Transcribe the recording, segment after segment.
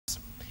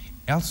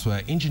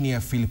Elsewhere, engineer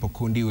Philip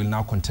Okundi will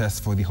now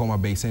contest for the Homa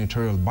Bay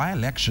senatorial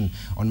by-election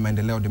on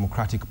Maendeleo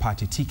Democratic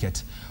Party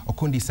ticket.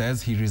 Okundi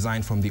says he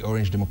resigned from the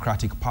Orange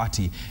Democratic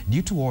Party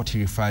due to what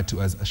he referred to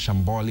as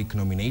shambolic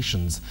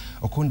nominations.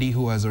 Okundi,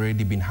 who has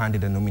already been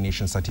handed a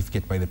nomination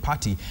certificate by the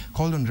party,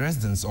 called on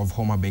residents of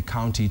Homa Bay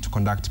County to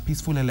conduct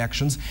peaceful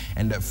elections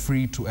and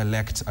free to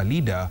elect a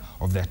leader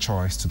of their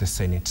choice to the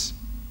Senate.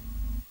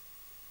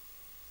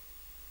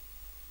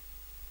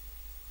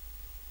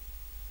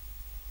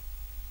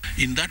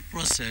 In that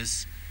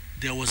process,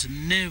 there was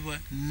never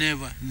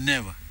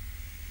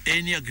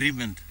any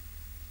agreement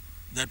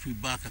that we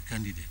back a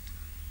candidate.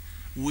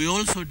 We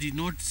also did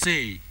not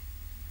say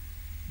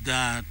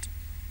that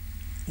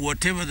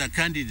whatever the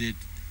candidate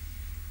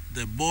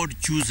the board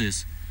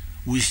chooses,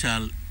 we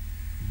shall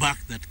back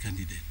that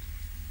candidate.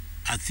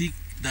 I think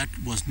that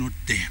was not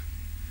there.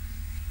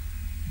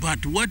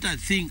 But what I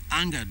think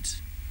angered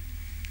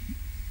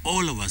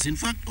all of us, in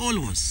fact, all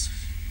of us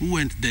who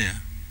went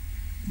there,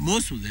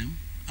 most of them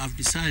have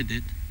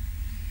decided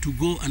to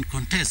go and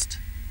contest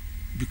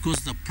because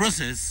the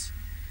process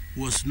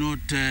was not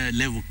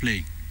level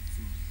playing.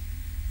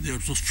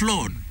 It was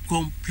flawed,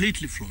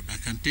 completely flawed, I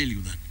can tell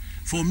you that.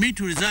 For me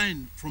to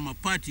resign from a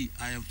party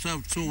I have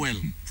served so well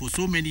for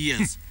so many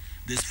years,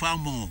 there's far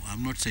more,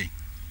 I'm not saying.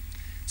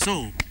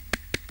 So,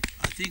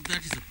 I think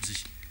that is the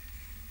position.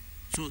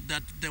 So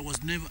that there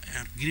was never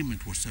an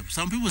agreement whatsoever.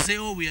 Some people say,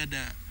 oh, we had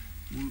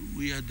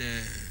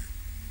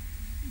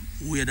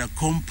a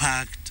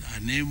compact,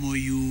 an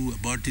MOU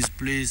about this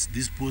place,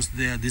 this post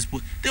there, this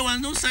post. There were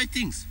no such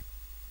things.